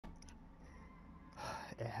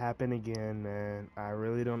happened again, man. I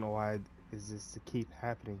really don't know why is this to keep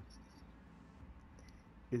happening.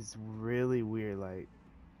 It's really weird. Like,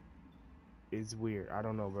 it's weird. I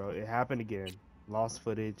don't know, bro. It happened again. Lost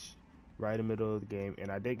footage right in the middle of the game,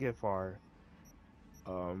 and I did get far.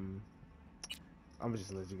 Um, I'm just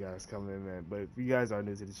gonna let you guys come in, man. But if you guys are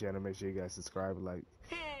new to the channel, make sure you guys subscribe, like,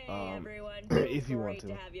 Hey everyone, if you want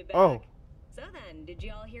great to. have you back. Oh, So then, did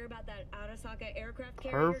y'all hear about that Arasaka aircraft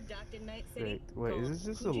carrier docked in Night City? perfect. Wait, is this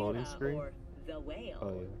just a loading screen? Or the Whale?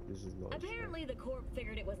 Oh yeah, this is loading screen. Apparently, the Corp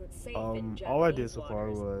figured it wasn't safe in Japanese All I did so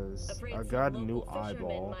far waters. was Afraid I some got a local new fishermen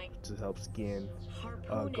eyeball might to help skin,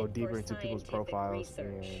 harpoon go it deeper for into people's scientific profiles,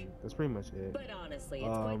 research. and that's pretty much it. But honestly,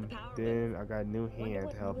 it's quite the power Then move. I got a new Wonder hand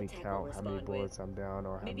what to help me Militech count will how many respond bullets with. I'm down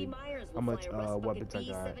or Maybe Myers how will much fly a rust weapons I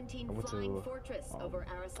bucket got. B-17 I went flying to fortress over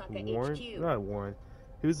Arasaka Warren, HQ. not Warren.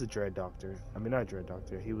 He was a dread doctor. I mean, not dread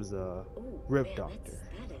doctor. He was a Ooh, rib man, doctor.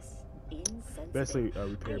 that is insensitive. Basically, I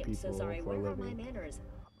repair am people so sorry. for a Where are my living. manners?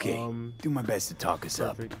 Okay, do my best to talk us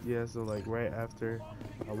up. Perfect. Yeah, so like right after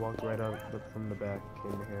I walked right up from the back,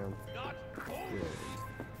 came to him.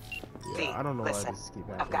 Yeah, I don't know listen, why this keep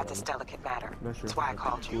happening. I've got this delicate matter. I'm not sure That's if why I it's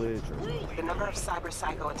called a you. glitch or The number of cyber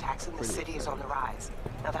psycho attacks in the city is on the rise.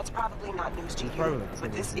 Now that's probably not news to you,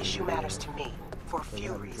 but this issue matters to me for a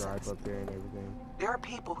few reasons. drive up there and everything. There are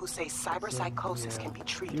people who say cyber psychosis can be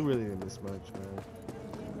treated. You really didn't miss much, man.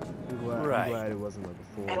 I'm glad it wasn't like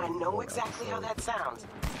a full. And I know exactly how that sounds,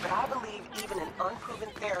 but I believe even an unproven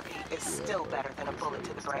therapy is still better than a bullet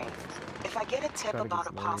to the brain. If I get a tip about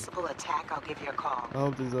a possible attack, I'll give you a call. I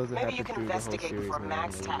hope this doesn't Maybe you happen can through the whole investigate series, before man.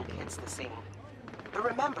 Max Tack hits the scene. But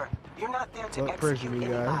remember, you're not there to What execute person, you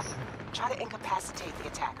anybody. guys? Try to incapacitate the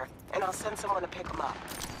attacker, and I'll send someone to pick him up.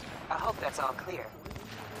 I hope that's all clear.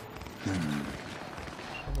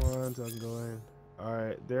 Come on, so I can go in.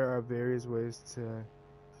 Alright, there are various ways to...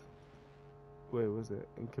 Wait, what was it?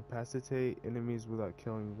 Incapacitate enemies without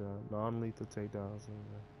killing them. Non-lethal takedowns.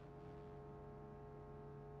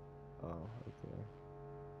 Oh, okay.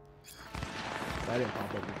 That didn't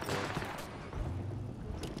pop up before.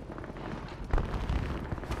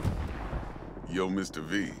 Yo, Mr.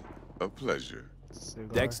 V, a pleasure. Cigar?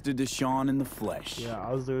 Dexter Deshawn in the flesh. Yeah,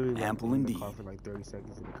 I was literally like, ample in the indeed. car for like 30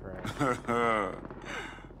 seconds in the crash.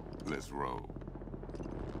 Let's roll.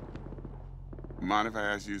 Mind if I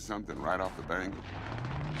ask you something right off the bank?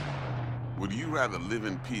 Would you rather live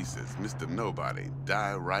in peace as Mr. Nobody,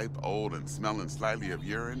 die ripe, old, and smelling slightly of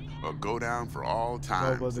urine, or go down for all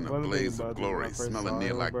times in a blaze of glory, smelling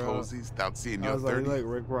near like posies, without seeing your 30? Like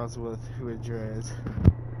Rick Ross with dreads.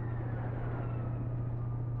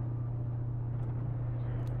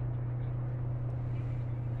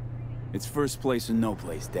 It's first place or no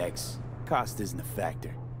place, Dex. Cost isn't a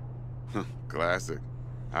factor. Classic.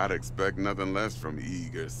 I'd expect nothing less from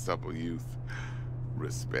eager, supple youth.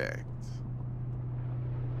 Respect.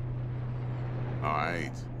 All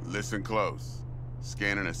right, listen close.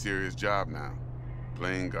 Scanning a serious job now.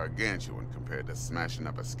 Playing gargantuan compared to smashing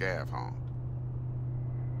up a scaffold.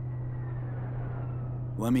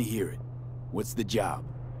 Let me hear it. What's the job?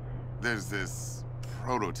 There's this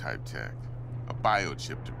prototype tech. A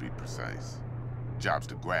biochip to be precise. Job's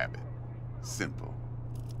to grab it. Simple.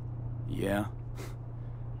 Yeah?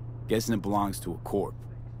 Guessing it belongs to a corp.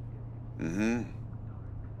 Mm-hmm.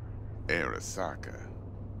 Arasaka.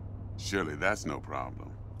 Surely that's no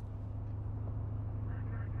problem.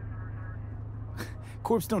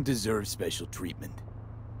 Corps don't deserve special treatment.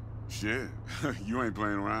 Shit, you ain't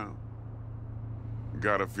playing around.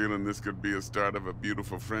 Got a feeling this could be a start of a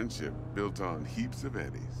beautiful friendship built on heaps of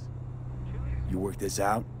eddies. You work this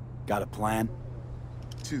out? Got a plan?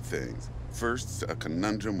 Two things. First, a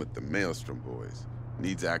conundrum with the Maelstrom boys.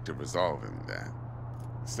 Needs active resolving that.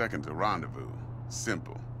 Second, a rendezvous.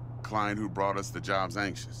 Simple. Client who brought us the job's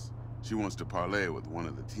anxious. She wants to parlay with one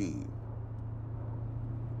of the team.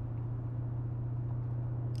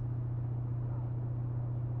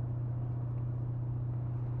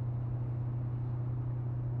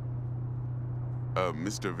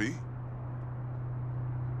 Mr. V?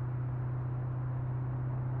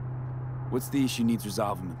 What's the issue needs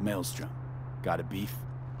resolving with Maelstrom? Got a beef?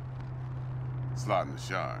 Slotting the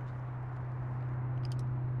shard.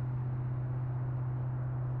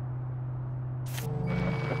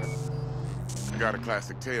 Got a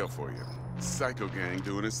classic tale for you. Psycho gang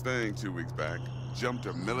doing his thing 2 weeks back. Jumped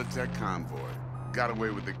a Militech convoy. Got away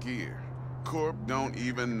with the gear. Corp don't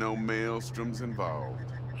even know Maelstrom's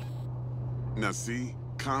involved. Now see,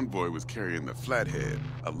 convoy was carrying the Flathead,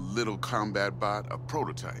 a little combat bot, a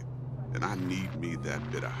prototype. And I need me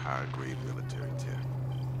that bit of high-grade military tech.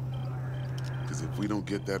 Because if we don't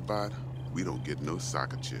get that bot, we don't get no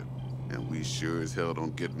soccer chip. And we sure as hell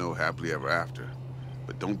don't get no happily ever after.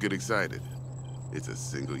 But don't get excited. It's a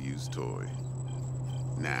single-use toy.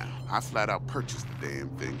 Now, I flat out purchased the damn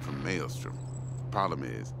thing from Maelstrom. Problem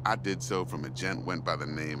is, I did so from a gent went by the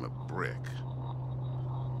name of Brick.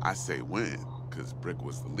 I say when, because Brick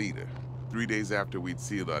was the leader. 3 days after we'd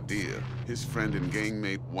sealed our deal, his friend and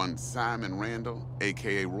gangmate, one Simon Randall,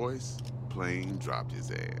 aka Royce, plain dropped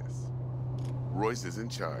his ass. Royce is in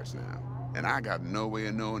charge now, and I got no way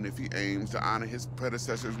of knowing if he aims to honor his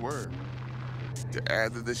predecessor's word. To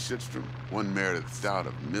add to this shitstrom, one Meredith Stout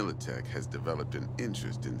of Militech has developed an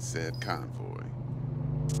interest in said convoy.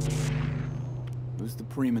 Who's the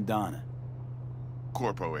prima donna?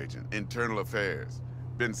 Corpo agent, internal affairs.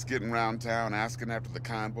 Been skidding around town asking after the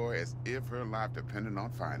convoy as if her life depended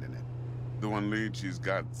on finding it. The one lead she's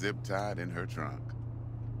got zip-tied in her trunk.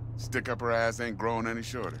 Stick up her ass ain't growing any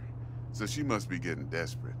shorter, so she must be getting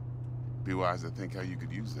desperate. Be wise to think how you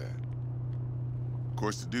could use that. Of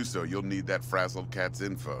course, to do so, you'll need that frazzled cat's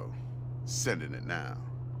info. Sending it now.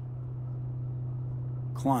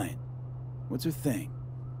 Client. What's her thing?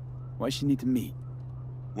 Why's she need to meet?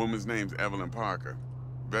 Woman's name's Evelyn Parker.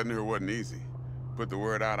 Vetting her wasn't easy. Put the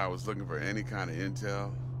word out I was looking for any kind of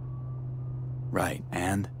intel. Right,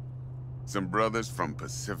 and? Some brothers from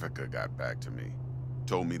Pacifica got back to me.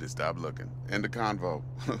 Told me to stop looking. End of convo.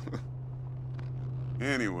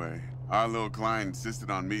 Anyway, our little client insisted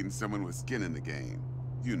on meeting someone with skin in the game.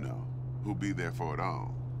 You know, who'll be there for it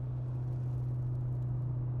all.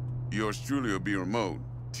 Yours truly will be remote.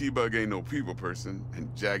 T-Bug ain't no people person,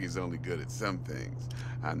 and Jaggy's only good at some things.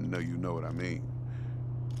 I know you know what I mean.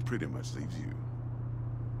 Pretty much leaves you.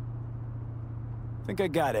 Think I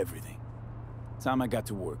got everything. Time I got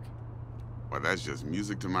to work. Well, that's just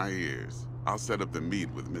music to my ears. I'll set up the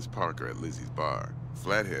meet with Miss Parker at Lizzie's bar.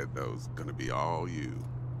 Flathead, though's gonna be all you.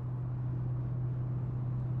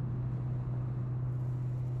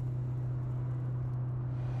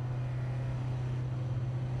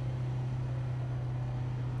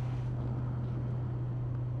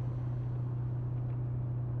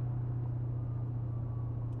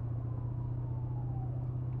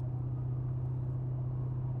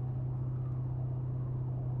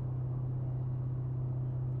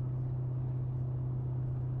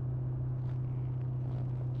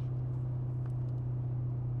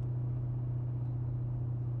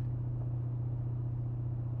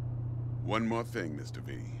 One more thing, Mr.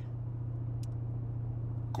 V.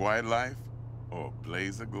 Quiet life or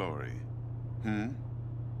blaze of glory?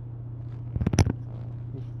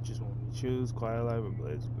 Just want to choose quiet life or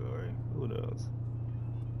blaze of glory. Who knows?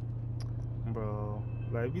 Bro,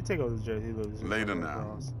 like if you take off the jersey, he looks Later like now.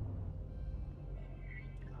 Ross.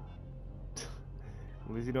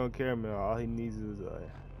 At least he don't care, man. All he needs is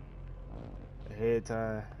a hair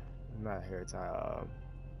tie, not a hair tie,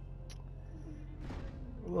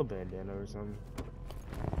 a little bandana or something.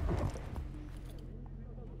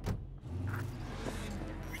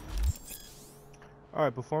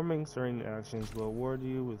 Alright, performing certain actions will award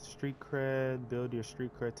you with street cred. Build your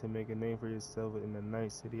street cred to make a name for yourself in the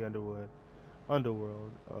night city underworld.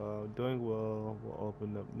 Doing well will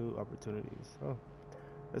open up new opportunities. Oh,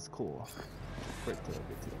 that's cool. Alright,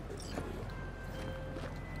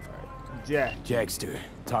 Jack. Jackster,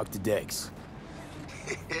 talk to Dex.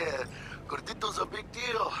 Yeah, Gordito's a big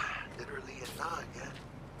deal. Literally and not, yeah.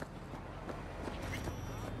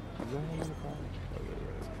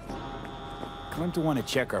 Claimed to want to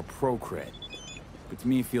check our pro cred, but to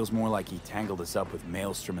me it feels more like he tangled us up with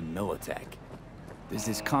Maelstrom and Militech. There's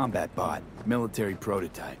this combat bot, military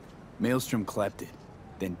prototype. Maelstrom clept it.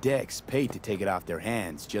 Then Dex paid to take it off their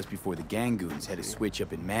hands just before the Gangoons had a switch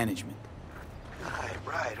up in management.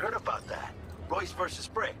 Right, heard about that. Royce versus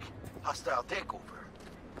Brick. Hostile takeover.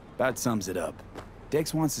 About sums it up.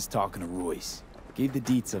 Dex wants us talking to Royce. Gave the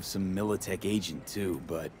deets of some Militech agent too,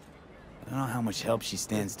 but I don't know how much help she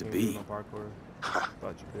stands to be.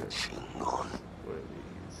 Thought you did. Chingon. What are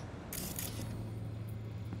these?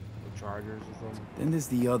 The Chargers or something? Then there's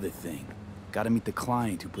the other thing. Gotta meet the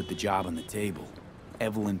client who put the job on the table.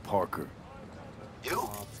 Evelyn Parker. You?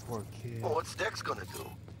 Oh, poor kid. Well, what's Dex gonna do?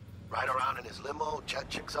 Ride around in his limo, chat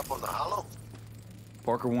chicks up on the hollow?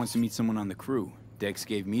 Parker wants to meet someone on the crew. Dex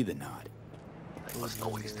gave me the nod. I must know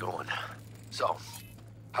where he's going. So,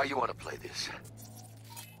 how you want to play this?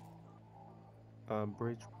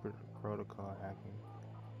 Bridge protocol hacking.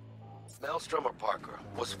 Maelstrom or Parker?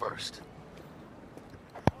 What's first?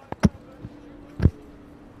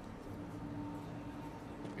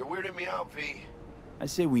 You're weirding me out, V. I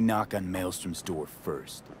say we knock on Maelstrom's door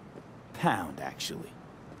first. Pound, actually.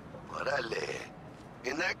 Orale.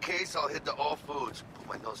 In that case, I'll hit the all foods. Put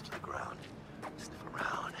my nose to the ground. Sniff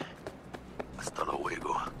around.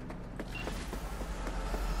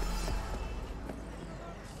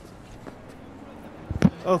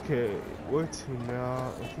 Okay, where to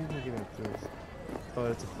now? I keep looking at this. Oh,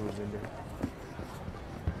 that's a food vendor.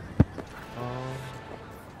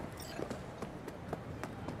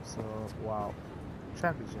 So, wow.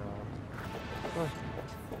 Traffic job. Huh.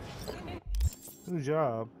 New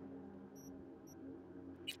job.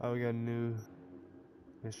 Oh, we got a new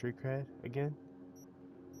mystery cred again.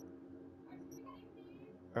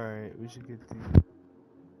 Alright, we should get the...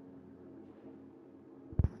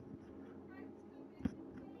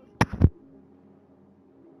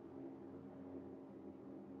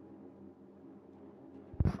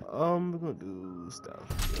 we're gonna do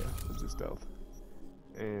stealth. Yeah, let's do stealth.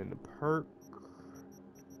 And the perk.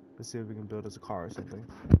 Let's see if we can build us a car or something.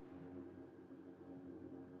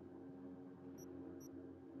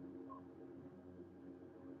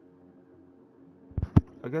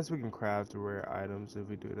 I guess we can craft rare items if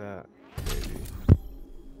we do that. Maybe.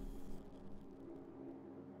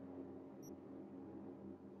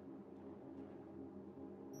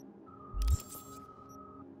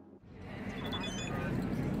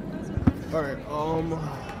 Alright,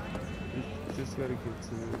 just gotta get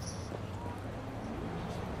to this.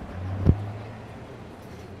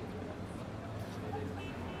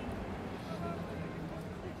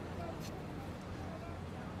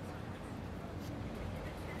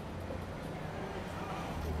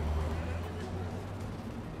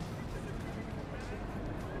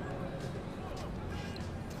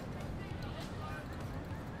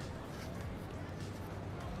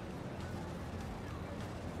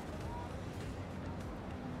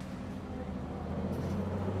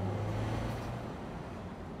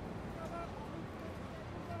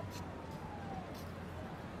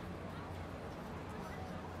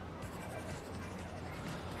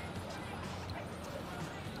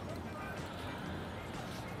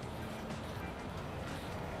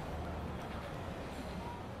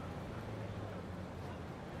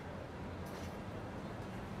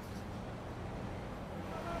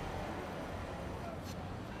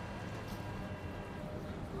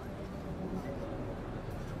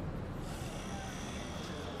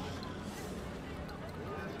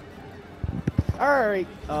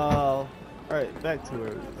 Alright, back to where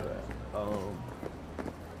we were at.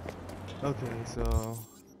 Okay, so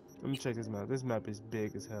let me check this map. This map is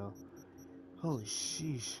big as hell. Holy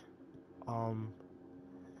sheesh.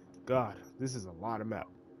 God, this is a lot of map.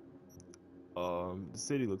 The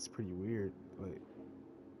city looks pretty weird. Like,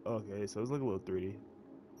 okay, so it's like a little 3D.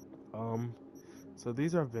 So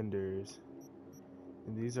these are vendors,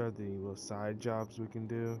 and these are the little side jobs we can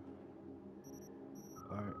do.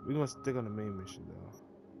 Alright, we're gonna stick on the main mission though.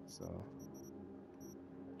 So,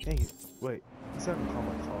 dang it. Wait, let's have to call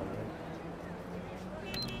my call, right?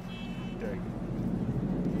 There you go.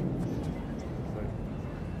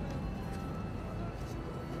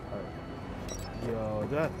 Alright. Yo,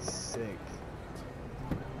 that's sick.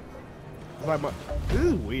 It's like this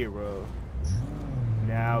is weird, bro.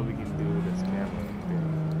 Now we can do this camera thing.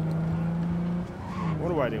 I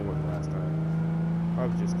wonder why it didn't work last time.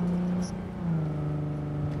 Probably just because of this.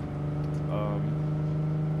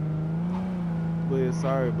 But yeah,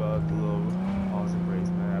 sorry about the little pause and breaks,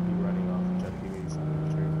 man. I'll be running off and trying to give you something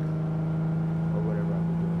to drink or whatever I'll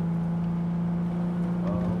be doing.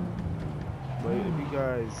 But if you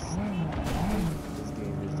guys think this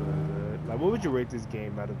game is doing good, like, what would you rate this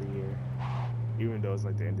game out of the year? Even though it's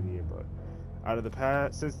like the end of the year, but out of the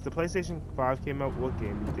past, since the PlayStation 5 came out, what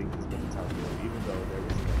game do you think has been the top game? Even though there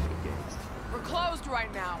wasn't that many games. We're closed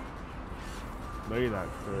right now. No, you're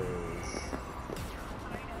not, cause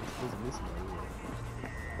what's missing right here?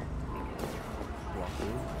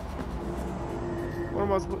 What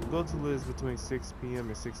am I supposed to go to list between 6 p.m.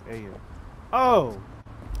 and 6 a.m.? Oh!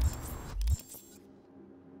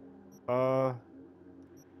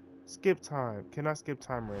 Skip time. Can I skip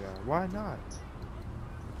time right now? Why not?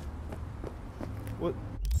 What?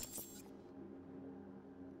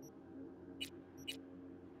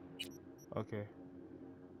 Okay.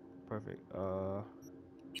 Perfect. 4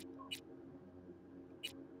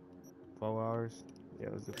 hours? Yeah,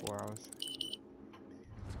 let's do 4 hours.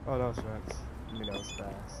 Oh, that was fast. I mean, that was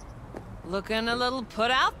fast. Looking a little put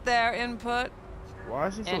out there, Input. Why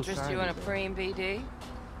is she so Interest shiny, you in a though? preem BD?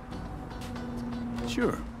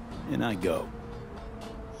 Sure, and I go.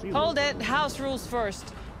 Hold it. House rules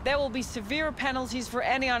first. There will be severe penalties for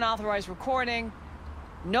any unauthorized recording.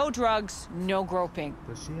 No drugs, no groping.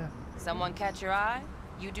 Does she have... Someone catch your eye?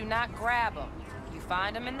 You do not grab them. You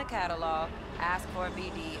find them in the catalog, ask for a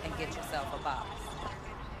BD, and get yourself a box.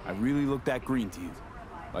 I really look that green to you.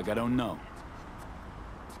 Like I don't know.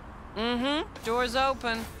 Mm-hmm. Door's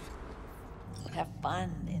open. Have fun,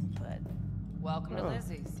 Input. Welcome to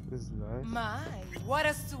Lizzie's. This is nice. My, what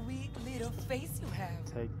a sweet little face you have.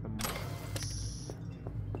 Take the marks.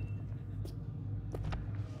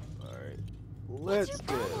 Alright. Let's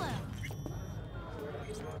go.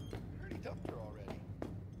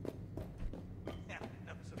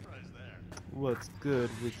 What's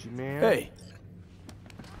good with you, man? Hey.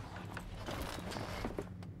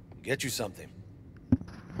 Get you something.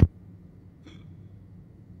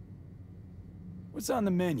 What's on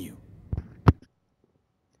the menu?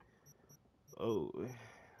 Oh.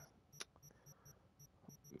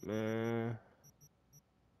 Man.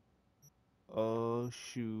 Oh,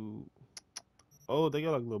 shoot. Oh, they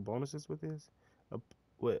got like little bonuses with this.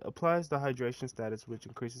 Applies the hydration status, which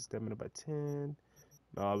increases stamina by 10.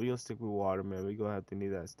 Nah, we gonna stick with water, man. We gonna have to need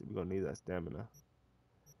that. We gonna need that stamina.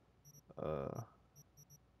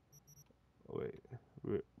 Wait,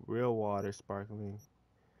 real water, sparkling.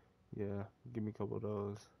 Yeah, give me a couple of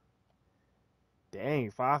those.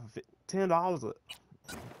 Dang, $10.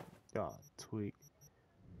 God, tweak.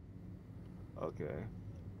 Okay.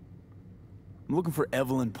 I'm looking for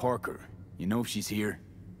Evelyn Parker. You know if she's here?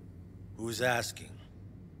 Who's asking?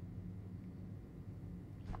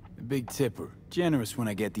 A big tipper. Generous when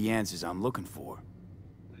I get the answers I'm looking for.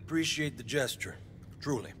 Appreciate the gesture,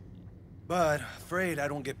 truly. But afraid I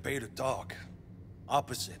don't get paid to talk.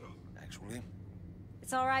 Opposite, actually.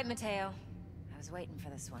 It's all right, Mateo. I was waiting for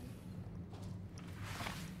this one.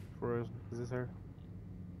 For real? Is this her?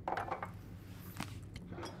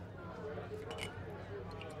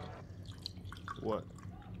 What?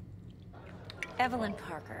 Evelyn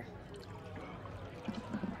Parker.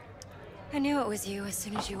 I knew it was you as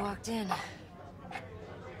soon as you walked in.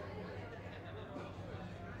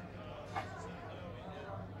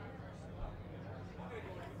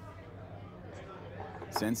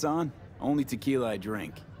 Sense on? Only tequila I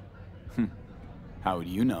drink. How would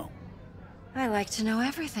you know? I like to know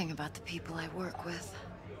everything about the people I work with.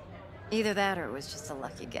 Either that or it was just a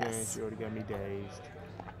lucky Yeah, guess. she already got me dazed.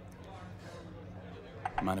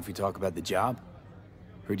 Mind if we talk about the job?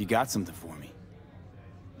 Heard you got something for me.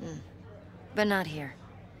 But not here.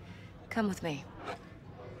 Come with me.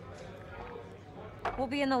 We'll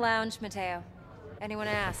be in the lounge, Mateo. Anyone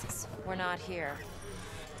asks, we're not here.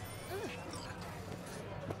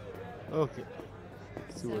 Okay.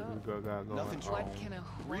 Let's see what this girl got going on. What can a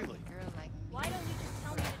really girl like? Why don't you just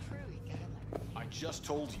tell me the truth? I just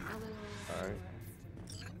told you. Alright.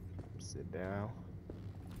 Sit down.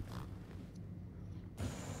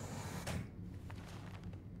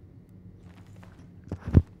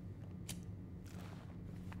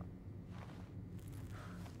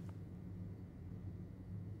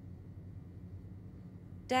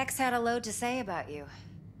 Dex had a load to say about you.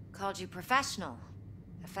 Called you professional,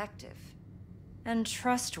 effective, and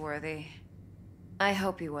trustworthy. I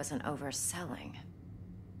hope he wasn't overselling.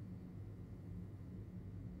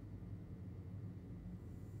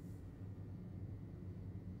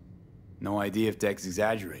 No idea if Dex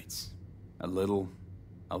exaggerates. A little,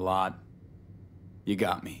 a lot. You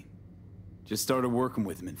got me. Just started working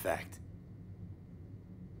with him, in fact.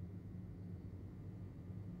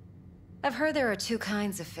 I've heard there are two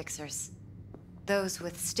kinds of fixers. Those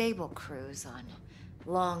with stable crews on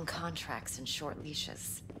long contracts and short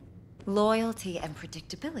leashes. Loyalty and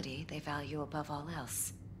predictability they value above all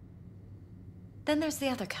else. Then there's the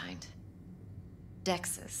other kind.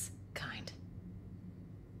 Dex's kind.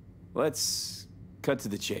 Let's cut to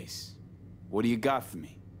the chase. What do you got for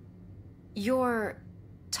me? Your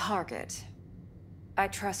target. I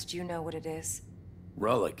trust you know what it is.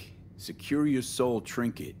 Relic. Secure your soul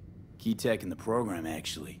trinket. Key tech in the program,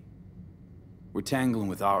 actually. We're tangling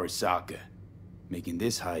with Arasaka, making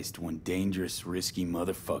this heist one dangerous, risky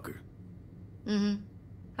motherfucker.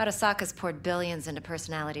 Arasaka's poured billions into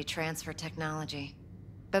personality transfer technology.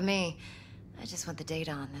 But me, I just want the data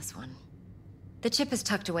on this one. The chip is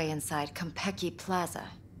tucked away inside Compeki Plaza,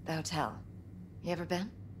 the hotel. You ever been?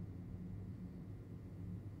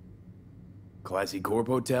 Classy Corp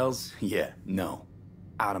hotels? Yeah, no.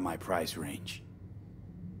 Out of my price range.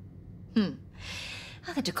 Oh,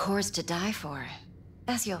 the decor's to die for.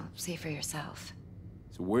 As you'll see for yourself.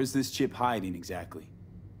 So where's this chip hiding exactly?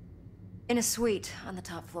 In a suite on the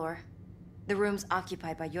top floor. The room's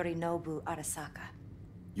occupied by Yorinobu Arasaka.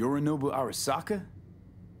 Yorinobu Arasaka?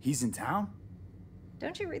 He's in town?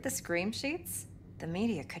 Don't you read the scream sheets? The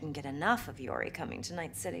media couldn't get enough of Yori coming to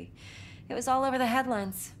Night City. It was all over the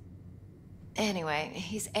headlines. Anyway,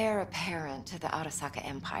 he's heir apparent to the Arasaka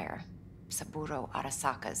Empire. Saburo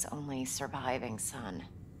Arasaka's only surviving son.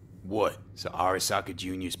 What? So Arasaka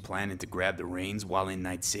Jr.'s planning to grab the reins while in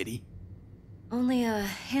Night City? Only a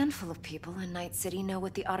handful of people in Night City know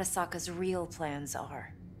what the Arasaka's real plans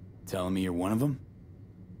are. Telling me you're one of them?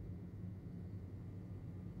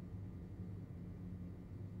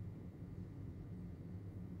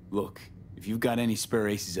 Look, if you've got any spare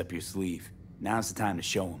aces up your sleeve, now's the time to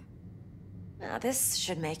show them. Now this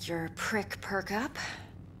should make your prick perk up.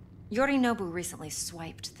 Yorinobu recently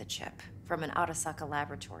swiped the chip from an Arasaka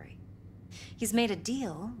laboratory. He's made a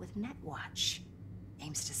deal with Netwatch.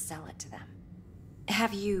 Aims to sell it to them.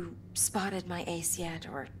 Have you spotted my ace yet,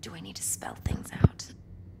 or do I need to spell things out?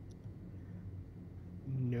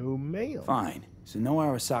 No mail. Fine. So no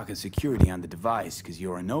Arasaka security on the device because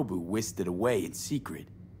Yorinobu whisked it away in secret.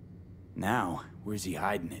 Now, where's he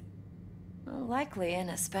hiding it? Well, likely in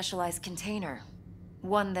a specialized container.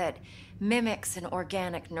 One that mimics an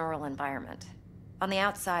organic neural environment. On the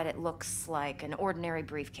outside, it looks like an ordinary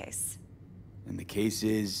briefcase. And the case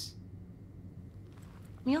is...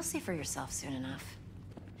 You'll see for yourself soon enough.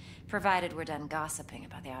 Provided we're done gossiping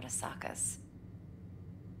about the Arasakas.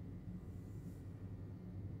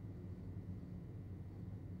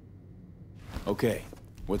 Okay,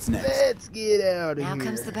 what's next? Let's get out of here. Now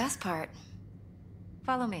comes the best part.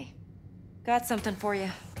 Follow me. Got something for you.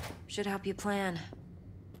 Should help you plan.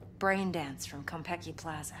 Brain dance from Konpeki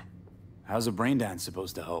Plaza. How's a brain dance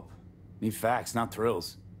supposed to help? Need facts, not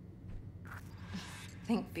thrills.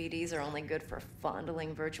 Think BDs are only good for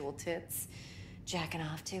fondling virtual tits? Jacking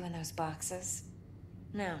off to in those boxes?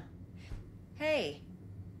 No. Hey,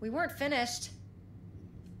 we weren't finished.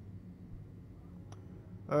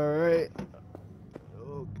 Alright.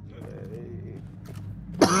 No.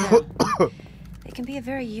 They can be a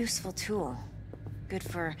very useful tool. Good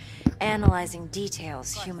for analyzing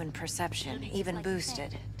details human perception, even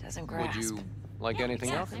boosted, doesn't grasp. Would you like anything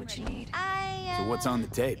else? What you need. So what's on the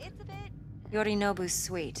tape? Yorinobu's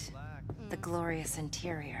suite. The glorious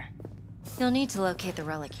interior. You'll need to locate the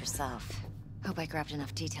relic yourself. Hope I grabbed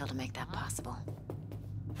enough detail to make that possible.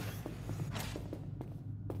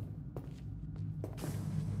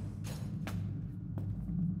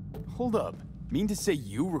 Hold up. Mean to say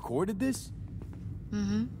you recorded this?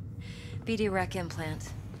 Mm-hmm. BD rec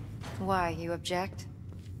implant. Why, you object?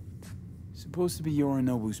 Supposed to be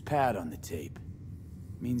Yorinobu's pad on the tape.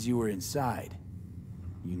 Means you were inside.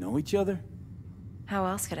 You know each other? How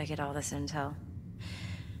else could I get all this intel?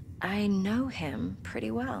 I know him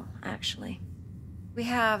pretty well, actually. We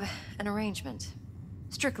have an arrangement.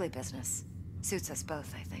 Strictly business. Suits us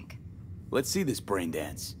both, I think. Let's see this brain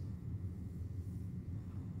dance.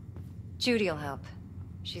 Judy'll help.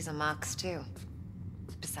 She's a Mox, too.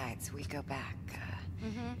 Besides, we go back,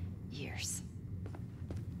 years.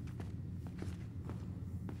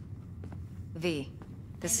 V,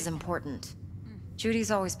 this is important.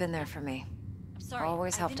 Judy's always been there for me. Sorry,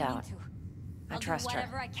 always helped didn't mean out. to. I I'll do trust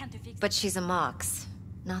whatever her. I can to fix But she's a Mox,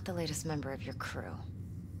 not the latest member of your crew.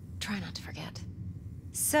 Try not to forget.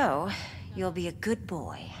 So, you'll be a good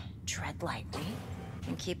boy, tread lightly,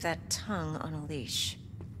 and keep that tongue on a leash.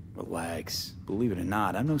 Relax. Believe it or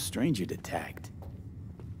not, I'm no stranger to tact.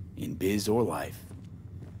 In biz or life.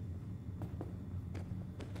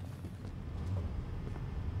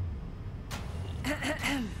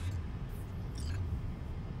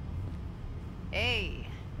 Hey,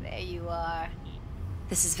 there you are.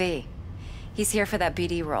 This is V. He's here for that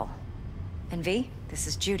BD role. And V, this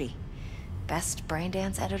is Judy. Best brain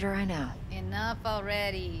dance editor I know. Enough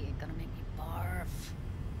already. You're gonna make me barf.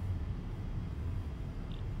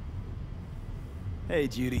 Hey,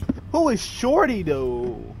 Judy. Who is Shorty,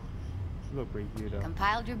 though? She look pretty cute, though.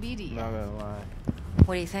 Compiled your BD. Not gonna lie.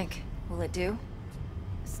 What do you think? Will it do?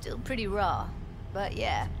 Still pretty raw, but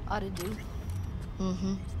yeah, ought to do.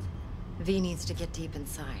 Mm-hmm. V needs to get deep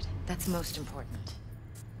inside. That's most important.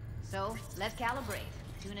 So, let's calibrate.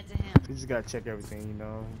 Tune it to him. You just gotta check everything, you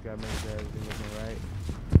know? You gotta make sure everything looking right.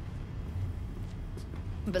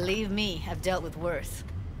 Believe me, I've dealt with worse.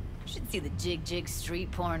 Should see the jig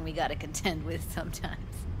street porn we gotta contend with sometimes.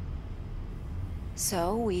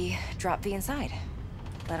 So, we drop V inside.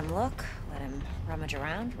 Let him look, let him rummage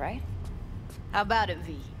around, right? How about it,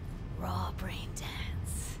 V? Raw brain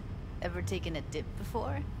dance. Ever taken a dip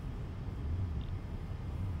before?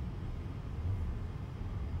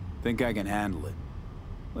 Think I can handle it.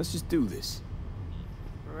 Let's just do this.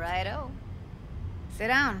 Righto. Sit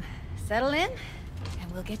down, settle in,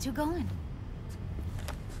 and we'll get you going.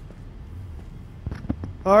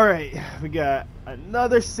 Alright, we got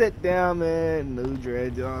another sit down, man. New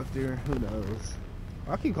Dread Doctor. Who knows?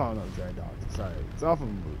 I keep calling him Dread Doctor. Sorry. It's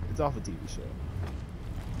off a TV show.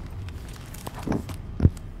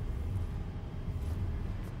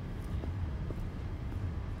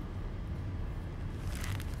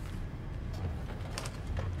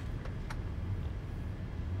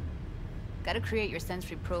 Gotta create your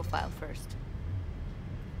sensory profile first.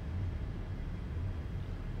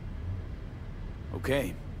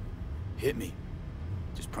 Okay. Hit me.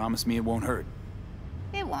 Just promise me it won't hurt.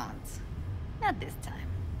 It won't. Not this time.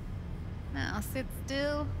 Now sit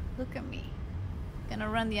still, look at me. Gonna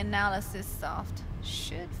run the analysis soft.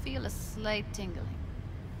 Should feel a slight tingling.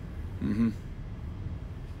 Mm-hmm.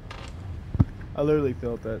 I literally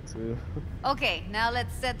felt that too. Okay, now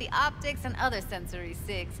let's set the optics and other sensory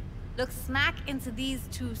sigs. Look smack into these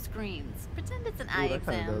two screens. Pretend it's an eye That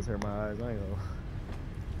kind of exam. does hurt my eyes. I ain't gonna.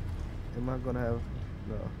 Am I gonna have?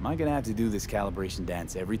 No. Am I gonna have to do this calibration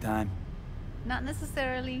dance every time? Not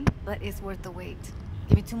necessarily, but it's worth the wait.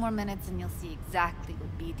 Give me 2 more minutes and you'll see exactly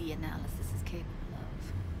what BD analysis is capable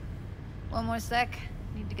of. 1 more sec.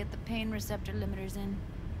 Need to get the pain receptor limiters in.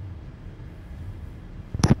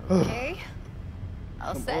 Okay.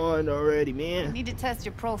 All Come set. on already, man. Need to test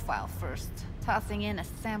your profile first. Tossing in a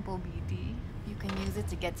sample BD. You can use it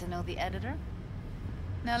to get to know the editor.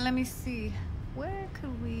 Now let me see. Where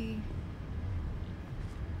could we...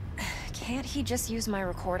 Can't he just use my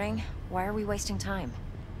recording? Why are we wasting time?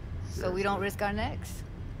 So we don't risk our necks.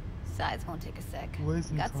 Sides won't take a sec.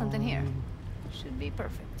 Wasting Got something here. time. Should be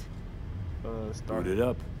perfect. Start it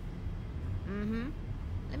up. Mm-hmm.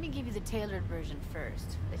 Let me give you the tailored version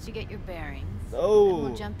first. Let you get your bearings. Oh. Then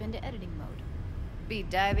we'll jump into editing mode. Be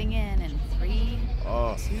diving in 3, 2,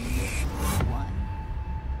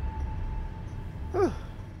 1.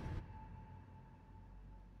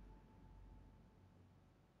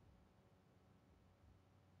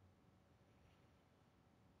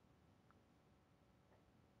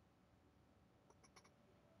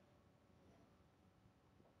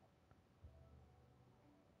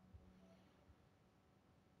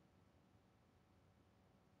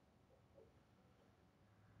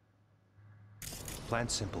 Plan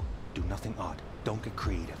simple. Do nothing odd. Don't get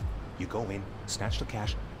creative. You go in, snatch the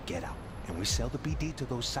cash, get out. And we sell the BD to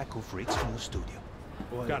those psycho freaks from the studio.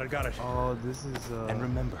 Got it. Oh, this is And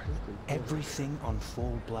remember, everything on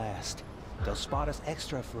full blast. They'll spot us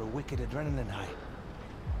extra for a wicked adrenaline high.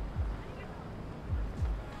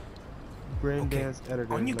 brain Okay, dance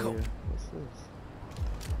editor on you layer. go. What's this?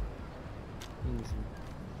 Let me see.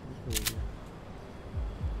 Which one is it?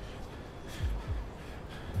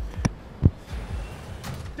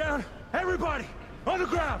 Down! Everybody! On the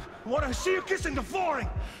ground! I want to see you kissing the flooring!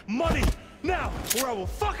 Money! Now! Or I will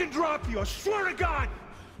fucking drop you! I swear to God!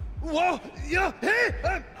 Whoa! Yeah!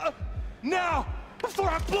 Hey! Now! Before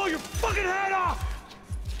I blow your fucking head off!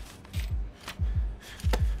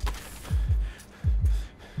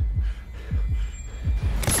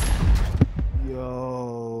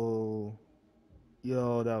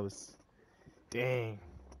 Yo, that was... Dang.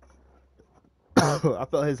 I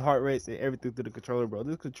felt his heart rate and everything through the controller, bro.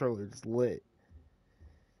 This controller is lit.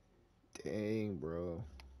 Dang, bro.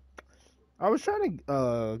 I was trying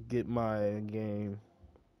to get my game,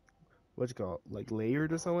 what you call it, like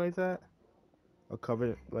layered or something like that. Or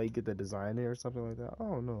cover, like get the design in or something like that. I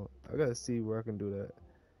don't know. I gotta see where I can do that.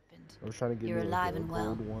 I was trying to get You're me, alive like, and a well.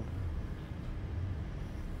 gold one.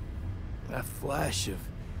 That flash of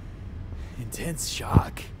intense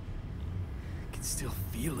shock. I can still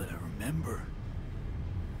feel it, I remember.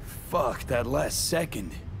 Fuck, that last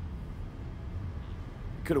second.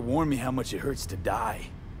 Could have warned me how much it hurts to die.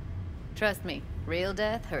 Trust me, real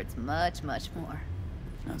death hurts much, much more.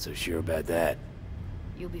 Not so sure about that.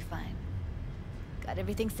 You'll be fine. Got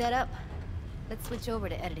everything set up? Let's switch over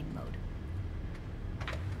to editing mode.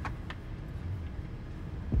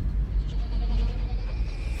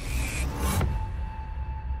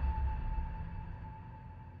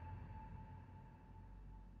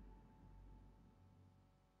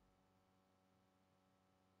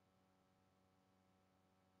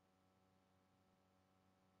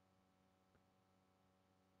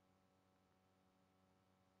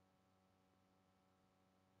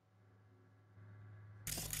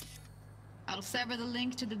 I'll sever the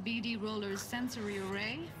link to the BD Roller's sensory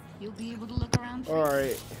array. You'll be able to look around free.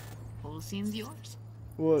 Alright. Whole scene's yours.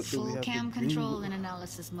 What do we Full have cam to control do? in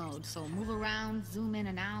analysis mode, so move around, zoom in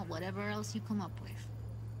and out, whatever else you come up with.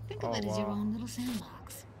 Think of it as your own little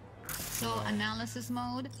sandbox. So analysis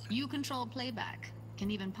mode, you control playback.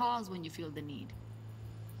 Can even pause when you feel the need.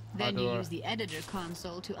 Then you use the editor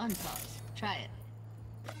console to unpause. Try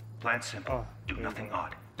it. Plan simple. Do nothing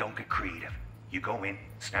odd. Don't get creative. You go in,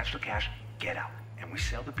 snatch the cash, get out. And we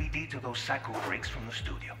sell the BD to those psycho freaks from the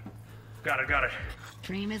studio. Got it.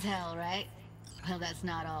 Dream as hell, right? Well, that's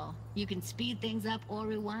not all. You can speed things up or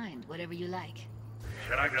rewind, whatever you like.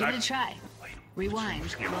 Give it a try.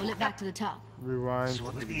 Rewind, roll it back to the top. Rewind to So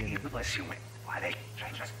the the beginning. BD bless you. Why they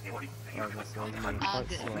All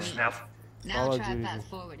good. now Now All I try do is fast just-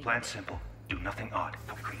 forwarding. Plan simple. Do nothing odd.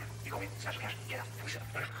 Don't be creative. You go in, snatch the cash, get out. We set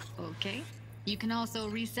up. Okay. You can also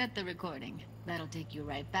reset the recording. That'll take you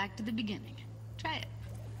right back to the beginning. Try it.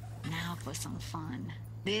 Now for some fun.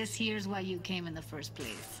 This here's why you came in the first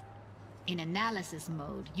place. In analysis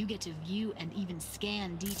mode, you get to view and even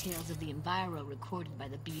scan details of the enviro recorded by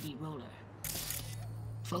the BD roller.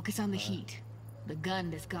 Focus on the heat. The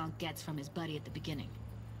gun this gonk gets from his buddy at the beginning.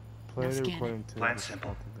 Play Now the scan recording it. to Plan the simple.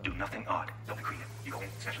 fucking Do gun. nothing odd. Don't be creative. You go in,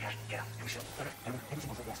 snatch the cash, get out. We set up.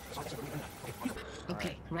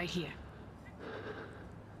 Okay, right here.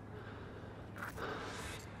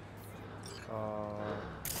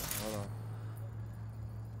 Hold on.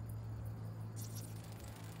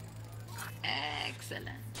 Excellent.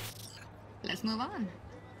 Let's move on.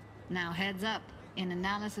 Now heads up. In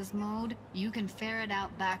analysis mode, you can ferret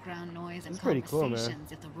out background noise and That's pretty cool, man.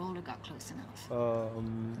 conversations if the roller got close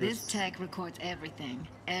enough. This This tech records everything,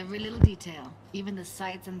 every little detail, even the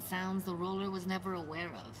sights and sounds the roller was never aware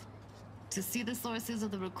of. To see the sources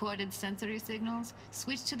of the recorded sensory signals,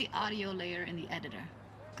 switch to the audio layer in the editor.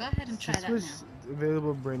 Go ahead and try that switch now.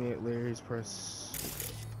 available brain layers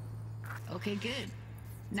press. Okay, good.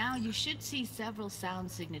 Now you should see several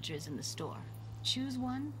sound signatures in the store. Choose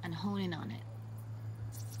one and hone in on it.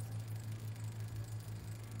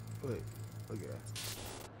 Wait, look at that.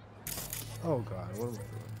 Oh god, what am I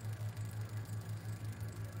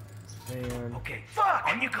doing? Fan. Okay, fuck!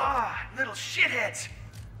 On you go! Little shitheads!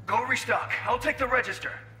 Go restock. I'll take the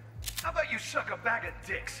register. How about you suck a bag of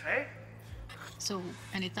dicks, eh? So,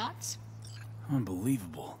 any thoughts?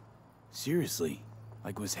 Unbelievable. Seriously,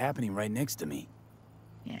 like it was happening right next to me.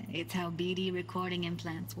 Yeah, it's how BD recording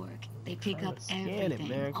implants work. They pick up scan it, everything,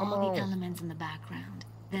 man. Come all on. the elements in the background.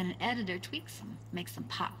 Then an editor tweaks them, makes them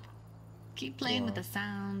pop. Keep playing with the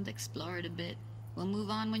sound, explore it a bit. We'll move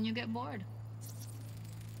on when you get bored.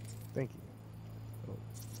 Thank you. Oh,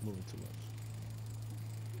 it's moving too much.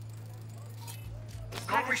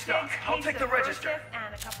 Go restock. I'll take the register.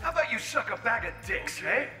 How about you suck a bag of dicks,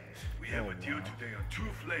 eh? We have a deal today on 2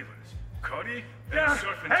 flavors. Cuddy and Down!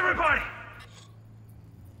 surf and Everybody!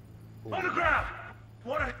 On the ground!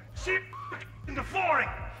 Wanna see in the flooring?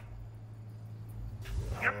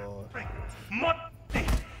 Oh, Money!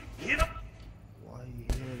 You know? why you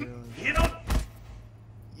here? You know?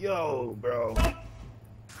 Yo, bro. What your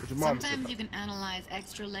mom said Sometimes about you can analyze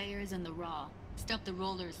extra layers in the raw. Stuff the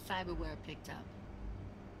roller's cyberware picked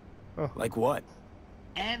up. Like what?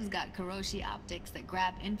 Ev's got Kiroshi optics that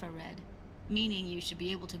grab infrared, meaning you should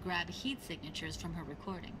be able to grab heat signatures from her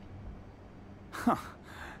recording. Huh.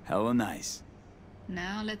 Hella nice.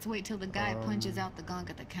 Now let's wait till the guy punches out the gonk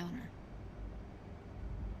at the counter.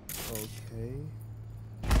 Okay.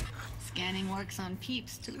 Scanning works on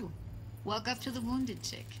peeps too. Walk up to the wounded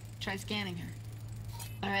chick. Try scanning her.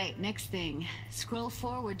 Alright, next thing. Scroll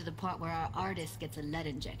forward to the part where our artist gets a lead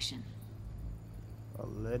injection. A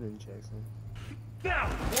lead injection. Now,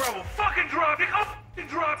 or I will fucking drop you! I'll fucking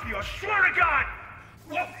drop you! I swear to God!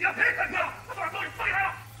 Well, you hit that now! I'm going to fucking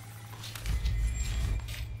out!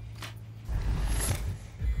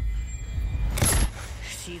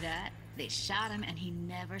 See that? They shot him and he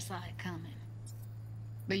never saw it coming.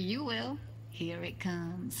 But you will. Here it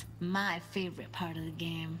comes. My favorite part of the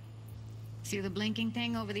game. See the blinking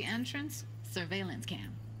thing over the entrance? Surveillance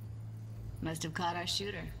cam. Must have caught our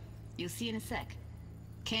shooter. You'll see in a sec.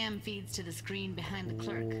 Cam feeds to the screen behind the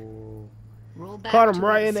clerk. Ooh. Roll back Caught him to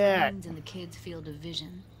right where in the that. screen's in the kid's field of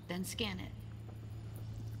vision. Then scan it.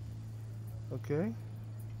 Okay.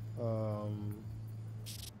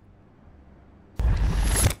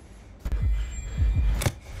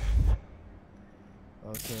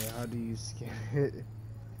 Okay, how do you scan it?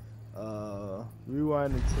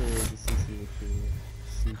 Rewind until the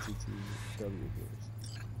CTTW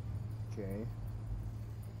appears. Okay.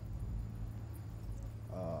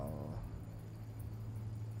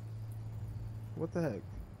 What the heck?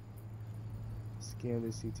 Scan the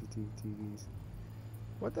CTTVs.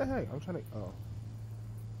 What the heck? I'm trying to. Oh.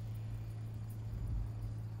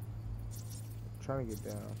 I'm trying to get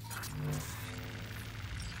down.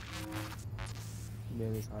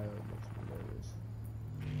 Man is higher.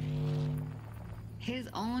 His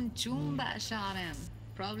own Chumba shot him.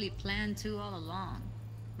 Probably planned to all along.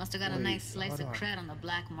 Must have got a nice slice of cred on the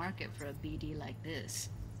black market for a BD like this.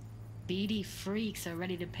 BD freaks are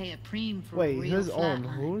ready to pay a preem for a real his own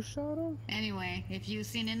flatline. who shot him? Anyway, if you've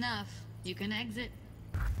seen enough, you can exit.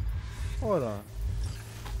 Hold on.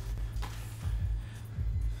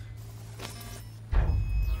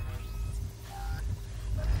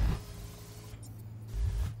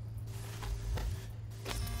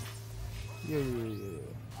 Yeah.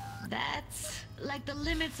 That's like the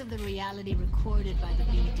limits of the reality recorded by the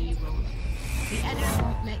BD roller. The editor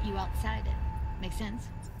won't let you outside it. Make sense?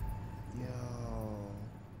 Yo,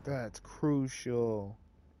 that's crucial.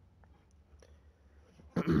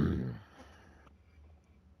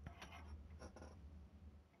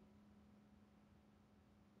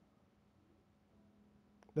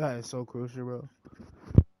 That is so crucial, bro.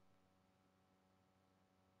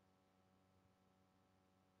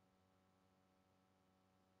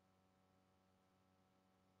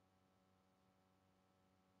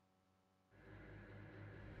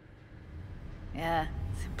 Yeah,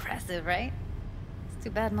 it's impressive, right? It's too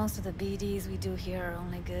bad most of the BDs we do here are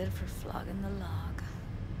only good for flogging the log.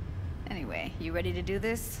 Anyway, you ready to do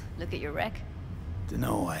this? Look at your wreck?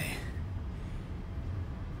 Dunno,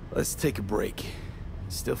 Let's take a break.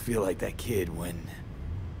 Still feel like that kid when...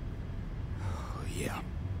 Oh, yeah.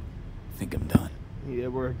 I think I'm done. Yeah,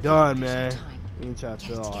 we're done, man. You ain't trying to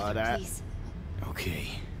feel all that. Please. Okay.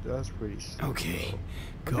 That's pretty slow. Okay.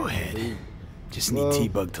 Go ahead. Just need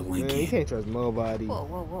T-Bug to link man, in. You can't trust nobody.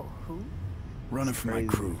 Whoa. Who? Runner for my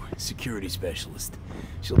crew. Security specialist.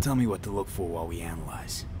 She'll tell me what to look for while we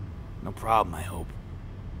analyze. No problem, I hope.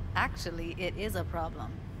 Actually, it is a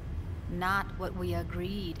problem. Not what we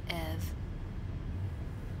agreed, Ev.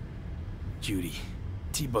 Judy,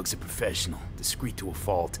 T-Bug's a professional, discreet to a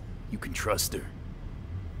fault. You can trust her.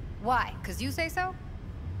 Why? 'Cause you say so?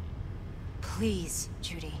 Please,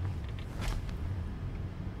 Judy.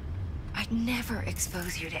 I'd never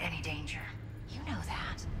expose you to any danger. You know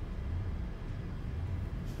that.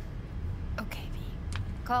 Okay, V.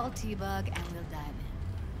 Call T-Bug and we'll dive in.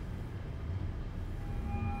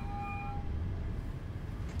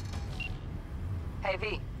 Hey,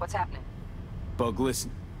 V, what's happening? Bug, listen.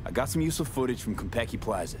 I got some useful footage from Konpeki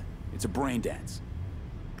Plaza. It's a brain dance.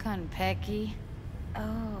 Konpeki?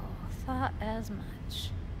 Oh, thought as much.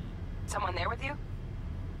 Someone there with you?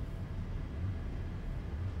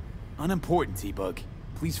 Unimportant, T-Bug.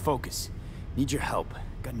 Please focus. Need your help.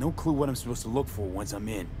 Got no clue what I'm supposed to look for once I'm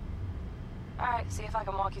in. Alright, see if I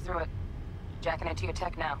can walk you through it. Jacking into your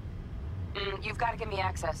tech now. You've got to give me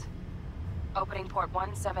access. Opening port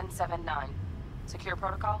 1779. Secure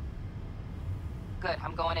protocol? Good,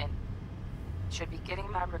 I'm going in. Should be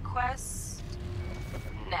getting my request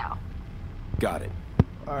now. Got it.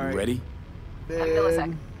 Alright. You ready? A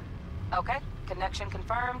millisecond. Okay, connection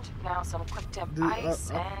confirmed. Now some quick temp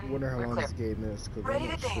ice I and wonder how we're long clear. this game is. Ready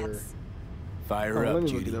I'm to not sure. dance. Fire up, let me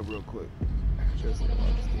Judy. look it up real quick. Just how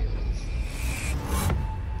long this game is.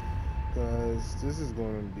 Because this is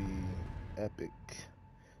going to be epic.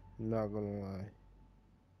 Not gonna lie.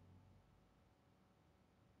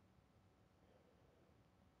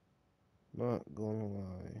 Not gonna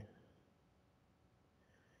lie.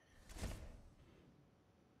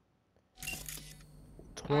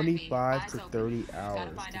 $25 to $30 to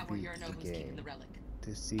beat the game.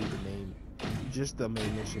 To see the main, just the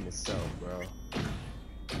main mission itself, bro.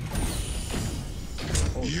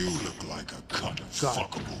 Oh, you look like a cut of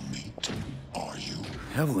fuckable meat, are you?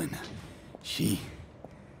 Evelyn,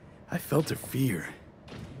 I felt her fear.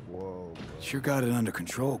 Whoa, bro. Sure got it under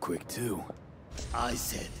control quick, too. I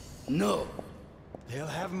said, no. They'll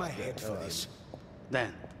have my head for this.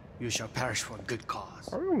 Then, you shall perish for a good cause.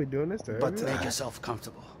 Are we gonna be doing this to But everyone? make yourself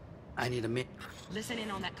comfortable. I need a minute. Listen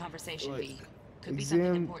in on that conversation, Wait. V. Could be something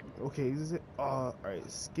Exam. important. Okay, is it? Alright.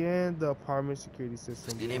 Scan the apartment security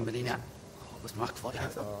system. We're gonna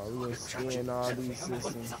scan all these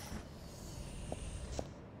systems.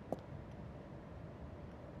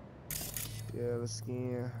 Yeah, let's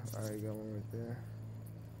scan. Alright, got one right there.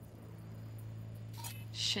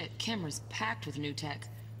 Shit, camera's packed with new tech.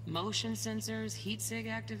 Motion sensors, heat sig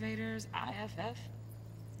activators, IFF.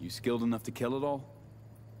 You skilled enough to kill it all?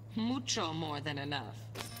 Mucho more than enough.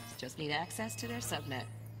 Just need access to their subnet.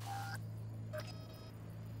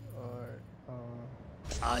 Alright,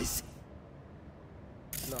 I see.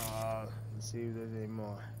 Nah, let's see if there's any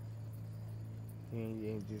more. He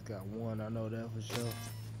ain't just got one, I know that for sure.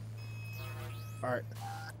 Alright.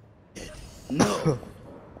 No.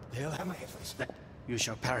 They'll have my head for this. You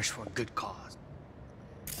shall perish for a good cause.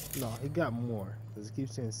 No, he got more. Cause it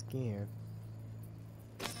keeps saying scan.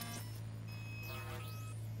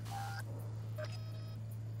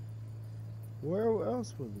 Where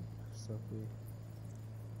else would the stuff be?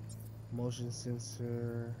 Motion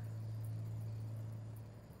sensor.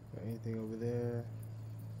 Got anything over there?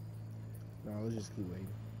 No, let's just keep waiting.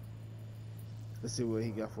 Let's see what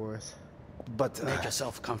he got for us. But make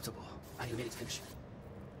yourself comfortable. I need to finish.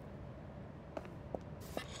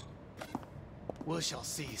 We shall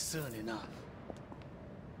see soon enough.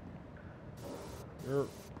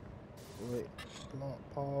 Wait.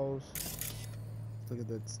 Pause. Look at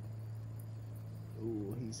that.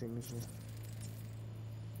 Ooh, heat signature.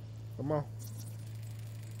 Come on.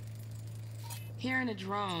 Here in a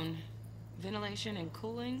drone, ventilation and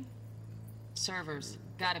cooling, servers,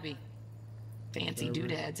 gotta be. Fancy Servers.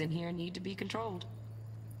 doodads in here need to be controlled.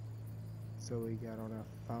 So we got on our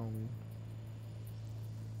phone.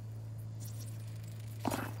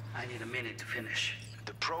 I need a minute to finish.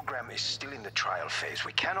 The program is still in the trial phase.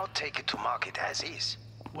 We cannot take it to market as is.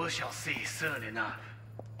 We shall see soon enough.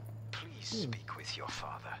 Please speak with your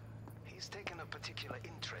father. He's taken a particular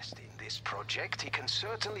interest in this project. He can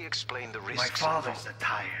certainly explain the risks. My father's a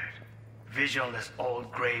tired, visionless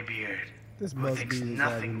old graybeard This who must thinks be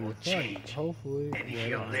nothing will fight. change, Hopefully, and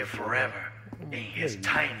he'll live forever in his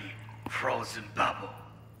tiny, frozen bubble.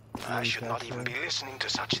 I should not even be listening to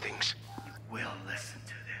such things. You will listen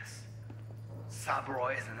to this. Saburo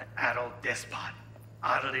is an adult despot,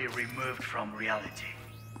 utterly removed from reality.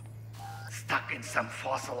 Stuck in some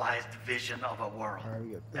fossilized vision of a world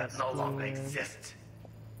that no longer exists.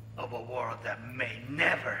 Of a world that may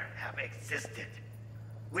never have existed.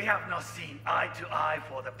 We have not seen eye to eye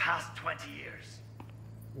for the past 20 years.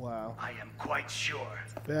 Wow. I am quite sure.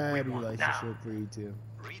 Bad relationship for you two.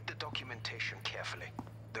 Read the documentation carefully.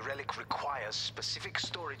 The relic requires specific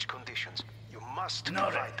storage conditions. You must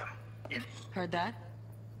provide them. Heard that?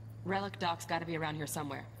 Relic docs gotta be around here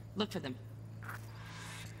somewhere. Look for them.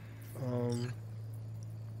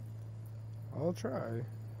 I'll try.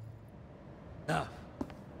 No.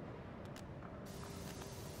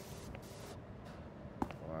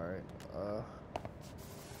 Alright,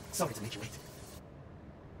 Sorry to make you wait.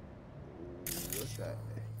 What's that?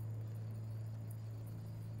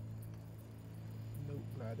 Nope,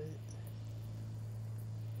 not it.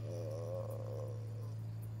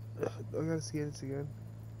 I gotta see this again.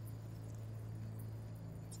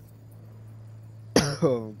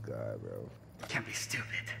 Oh god, bro. Can't be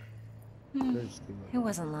stupid. It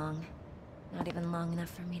wasn't long. Not even long enough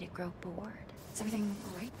for me to grow bored. Is everything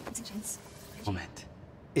alright? Intentions? Moment.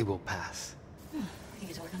 It will pass. I think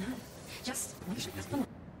it's working out. Just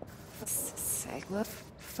Segwoof,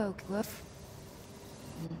 Folkwoof.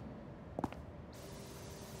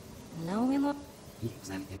 No, we look.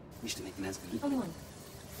 Only one.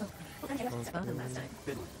 Oh, well, I left both last time.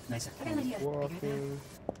 Good one. Nice. I got an idea. Walking.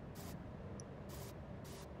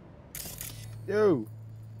 Yo.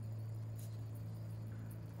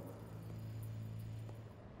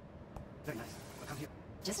 Very nice. Come here.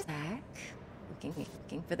 Just back.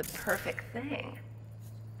 Looking for the perfect thing.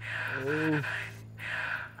 Oh.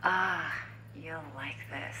 Ah, you'll like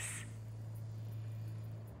this.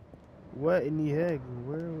 What in the heck?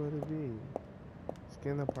 Where would it be?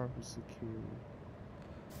 Scan the proper security.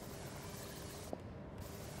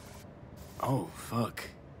 Oh, fuck.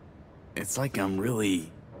 It's like I'm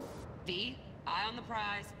really... V, eye on the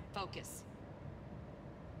prize, focus.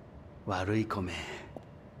 Warui kome.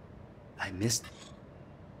 I missed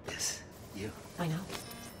this. You. I know.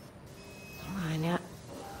 I know.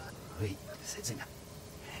 Wait, sitting up.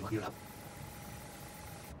 You're up.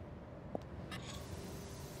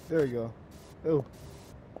 There you go. Oh.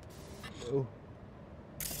 Oh.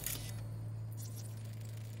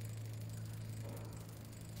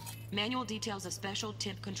 Manual details a special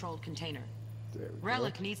temp-controlled container. There we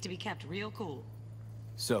Relic go. needs to be kept real cool.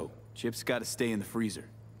 So, chips gotta stay in the freezer.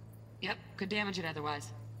 Yep, could damage it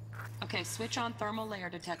otherwise. Okay, switch on thermal layer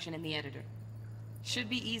detection in the editor. Should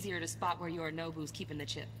be easier to spot where Yorinobu's keeping the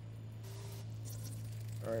chip.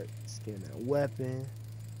 Alright, scan that weapon.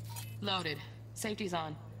 Loaded. Safety's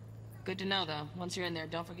on. Good to know, though. Once you're in there,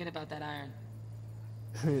 don't forget about that iron.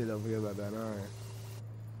 Don't forget about that iron.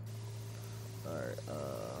 Alright,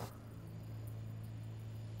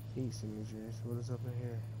 heat signatures. What is up in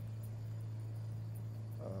here?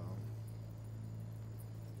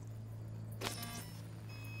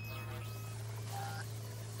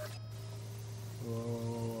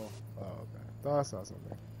 Whoa. Oh, okay. Thought I saw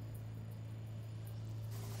something.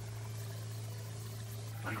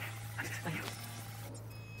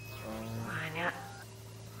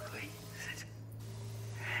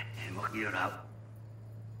 You're out.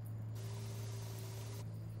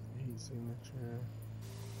 Heat signature.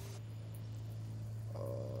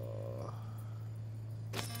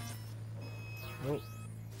 Nope.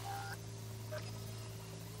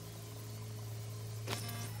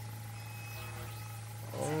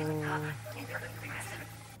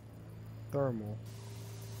 Thermal.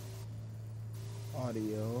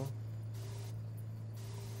 Audio.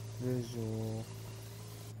 Visual.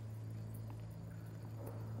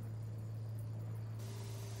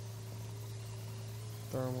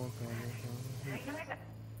 Thermal.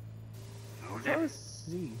 Hold it.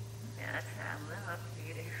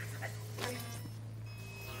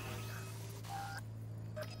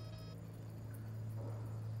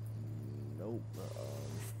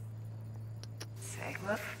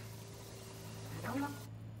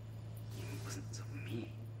 me.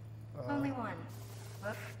 Only one.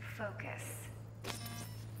 Focus.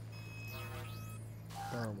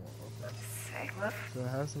 Thermal, okay. Say, So it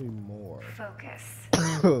has to be more. Focus.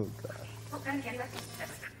 Oh god.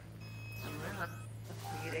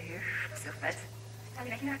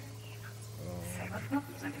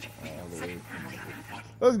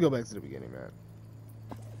 Let's go back to the beginning, man.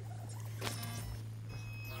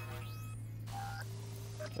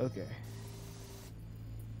 Okay.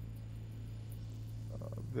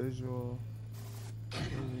 Visual.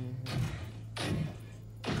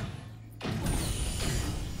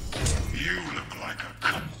 You look like a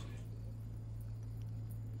cup.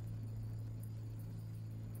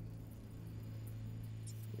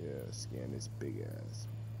 Yeah, scan this big ass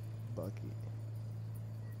bucket.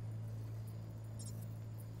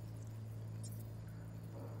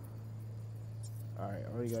 Alright,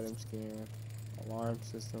 already got him scanned. Alarm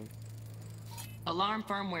system. Alarm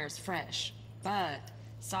firmware's fresh, but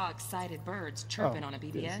saw excited birds chirping on a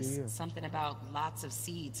BBS. Something about lots of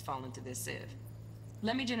seeds fall into this sieve.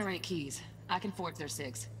 Let me generate keys. I can forge their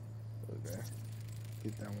SIGs. Okay.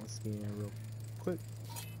 Get that one scanned real quick.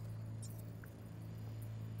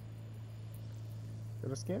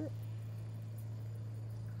 Did I scan it?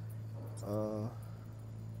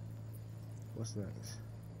 What's next?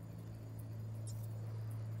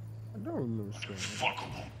 I don't remember scanning.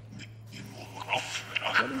 Fuckable meat. You look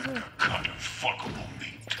like a cut of fuckable meat.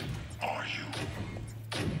 Are you?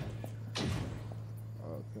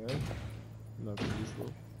 Okay. Nothing useful.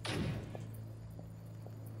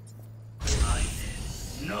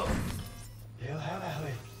 No.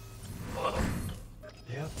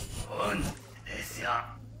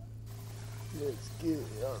 Let's get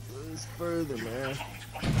out this further, man.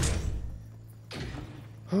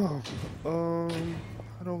 Oh,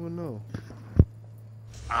 I don't even know.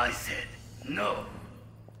 I said no.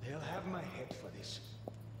 They'll have my head for this.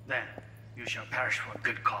 Then you shall perish for a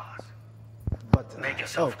good cause. But make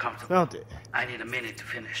yourself comfortable. Found it. I need a minute to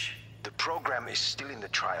finish. The program is still in the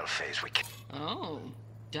trial phase. We can... Oh,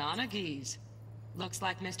 Donaghy's. Looks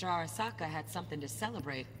like Mr. Arasaka had something to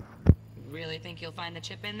celebrate. Really think you'll find the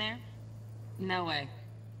chip in there? No way.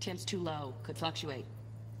 Temp's too low. Could fluctuate.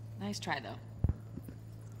 Nice try, though.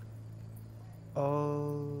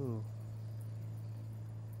 Oh.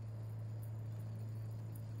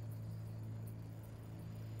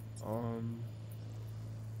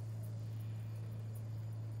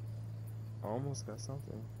 Almost got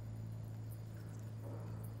something.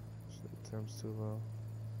 Shit, temp's too low.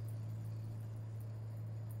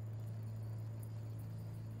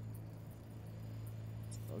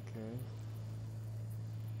 Okay.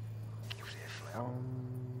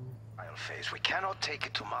 Trial phase. We cannot take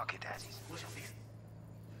it to market as is.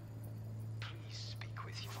 Please speak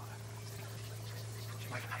with your father.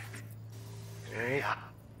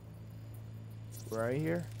 Right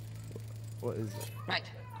here? What is it? Right.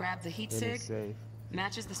 Grab the heat It sig. is safe.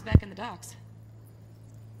 Matches the spec in the docks.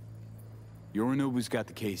 Yorinobu's got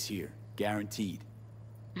the case here. Guaranteed.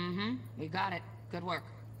 Mm-hmm. We got it. Good work.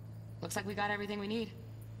 Looks like we got everything we need.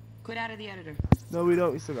 Quit out of the editor. No, we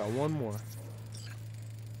don't. We still got one more.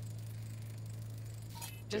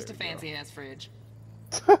 Just a fancy-ass fridge.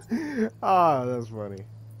 Ah, that's funny.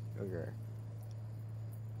 Okay.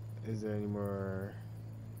 Is there any more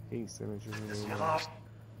ink signatures? Those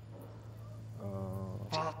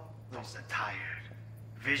are tired.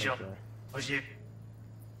 Visual. Okay.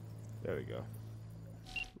 There we go.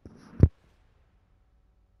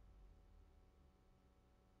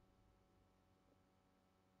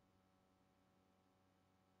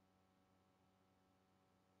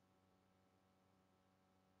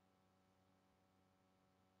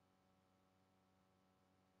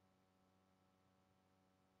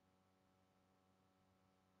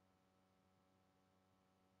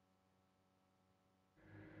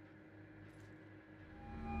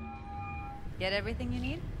 Get everything you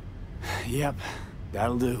need? Yep,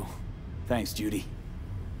 that'll do. Thanks, Judy.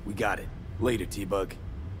 We got it. Later, T-Bug.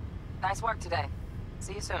 Nice work today.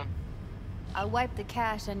 See you soon. I'll wipe the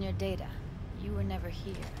cache on your data. You were never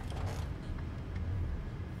here.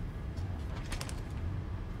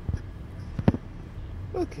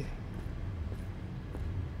 Okay.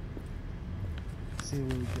 Let's see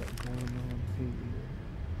what we got going on here.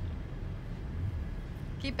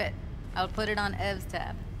 Keep it. I'll put it on Ev's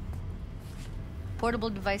tab.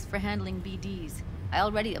 Portable device for handling BDs. I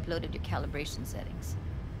already uploaded your calibration settings.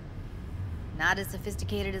 Not as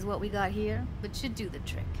sophisticated as what we got here, but should do the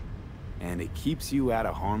trick. And it keeps you out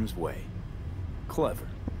of harm's way. Clever.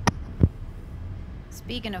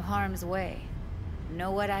 Speaking of harm's way,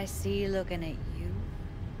 know what I see looking at you?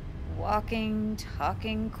 Walking,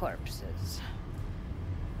 talking corpses.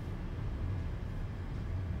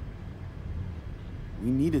 We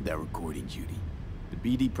needed that recording, Judy.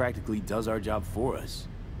 The BD practically does our job for us.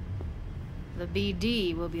 The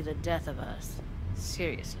BD will be the death of us.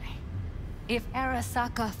 Seriously. If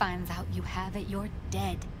Arasaka finds out you have it, you're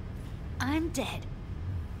dead. I'm dead.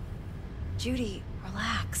 Judy,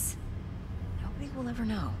 relax. Nobody will ever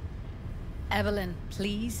know. Evelyn,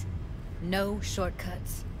 please. No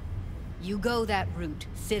shortcuts. You go that route,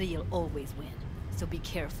 City'll always win. So be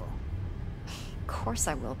careful. Of course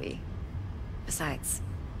I will be. Besides,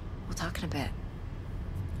 we'll talk in a bit.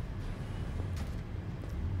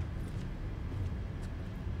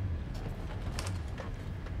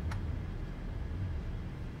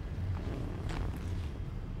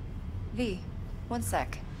 V, one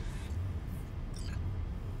sec.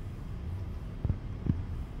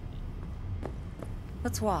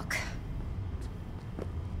 Let's walk.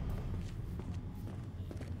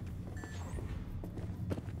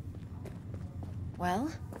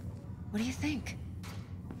 Well, what do you think?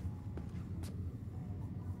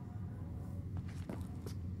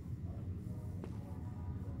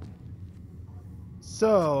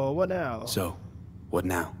 So, what now? So, what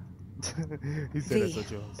now? He said that's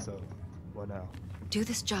what you so, what now? Do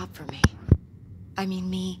this job for me. I mean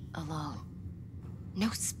me alone. No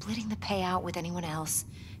splitting the payout with anyone else.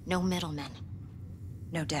 No middlemen.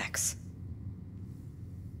 No Dex.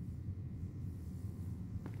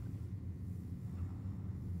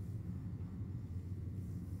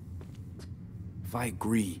 If I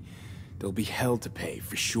agree, there'll be hell to pay,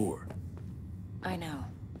 for sure. I know.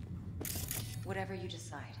 Whatever you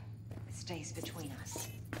decide, it stays between us.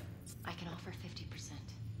 I can offer 50%.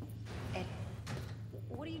 Ed,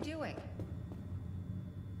 what are you doing?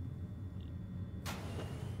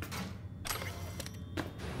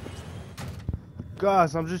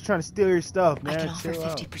 Gosh, I'm just trying to steal your stuff, man. I can offer Chill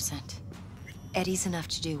 50%. Eddie's enough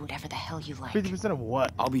to do whatever the hell you like. 50% of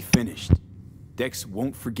what? I'll be finished. Dex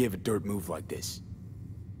won't forgive a dirt move like this.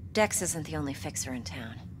 Dex isn't the only fixer in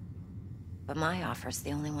town. But my offer's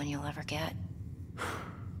the only one you'll ever get.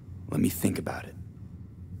 Let me think about it.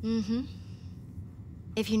 Mm-hmm.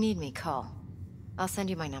 If you need me, call. I'll send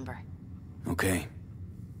you my number. Okay.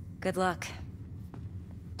 Good luck.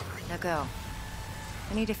 Now go.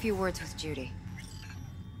 I need a few words with Judy.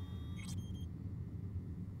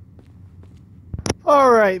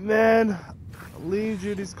 Alright, man. Leave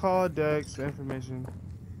Judy's call, Dex, information.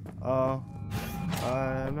 I'm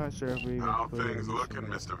not sure if we even How completed things the mission. looking,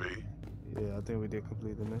 Mr. V? Yeah, I think we did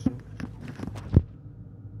complete the mission.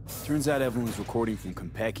 Turns out Evelyn's recording from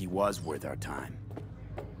Konpeki was worth our time.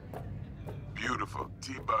 Beautiful.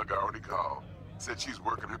 T-Bug already called. Said she's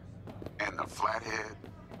working her... And the flathead?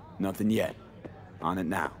 Nothing yet. On it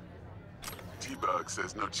now. T-Bug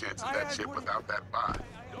says no chance of that ship without that bot.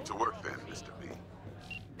 To work then, Mr. V.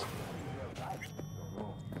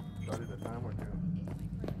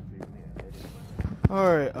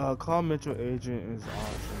 Alright, call Mitchell agent is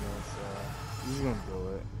optional, so he's gonna do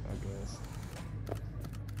it, I guess.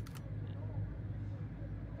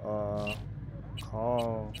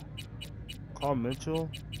 Call Mitchell?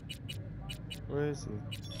 Where is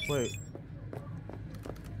he? Wait.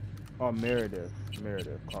 Oh, Meredith.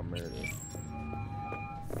 Call Meredith.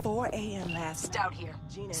 4 a.m. last Out here.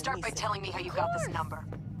 Start by telling me how you got this number.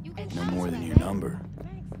 No more than your number.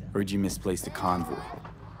 Heard you misplaced a convoy.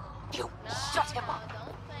 You shut him up.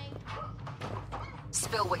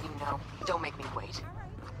 Spill what you know. Don't make me wait.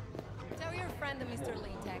 Tell your friend that Mr.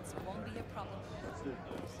 Latex won't be a problem.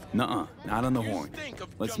 Nuh-uh, not on the horn.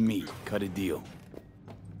 Let's meet, cut a deal.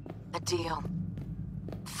 A deal.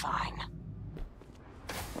 Fine.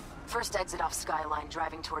 First exit off Skyline,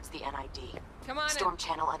 driving towards the NID. Come on Storm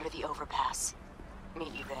channel under the overpass.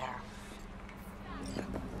 Meet you there.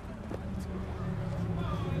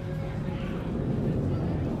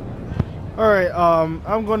 Alright,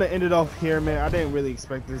 I'm gonna end it off here, man. I didn't really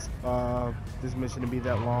expect this this mission to be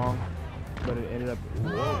that long, but it ended up.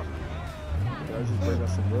 Whoa! Did I just break out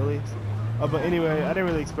some willies? But anyway, I didn't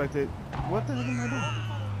really expect it. What the heck am I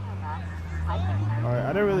doing? Alright,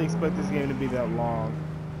 I didn't really expect this game to be that long.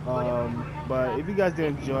 But if you guys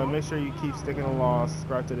did enjoy, make sure you keep sticking along.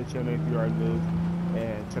 Subscribe to the channel if you are new,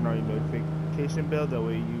 and turn on your notification bell. That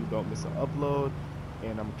way you don't miss an upload.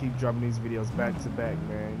 And I'm gonna keep dropping these videos back to back,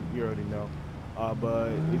 man. You already know. But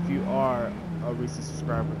if you are a recent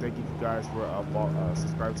subscriber, thank you guys for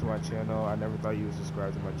subscribing to my channel. I never thought you would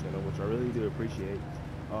subscribe to my channel, which I really do appreciate.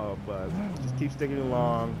 But just keep sticking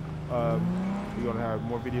along. We're gonna have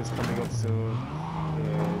more videos coming up soon,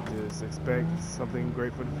 and just expect something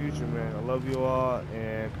great for the future, man. I love you all,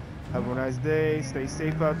 and Have a nice day. Stay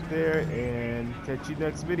safe out there, and catch you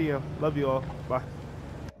next video. Love you all. Bye.